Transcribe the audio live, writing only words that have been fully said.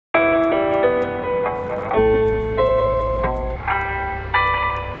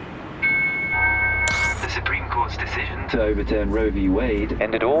overturn Roe v. Wade,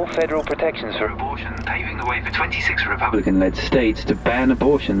 ended all federal protections for abortion, paving the way for 26 Republican-led states to ban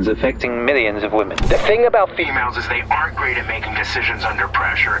abortions affecting millions of women. The thing about females is they aren't great at making decisions under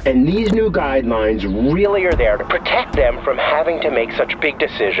pressure. And these new guidelines Really are there to protect them from having to make such big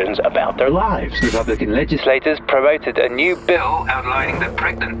decisions about their lives. Republican legislators promoted a new bill outlining that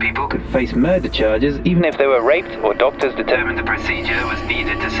pregnant people could face murder charges even if they were raped or doctors determined the procedure was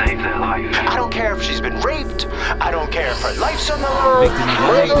needed to save their life. I don't care if she's been raped. I don't care if her life's on the line.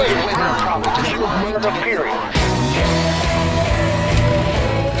 Murder is murder, period.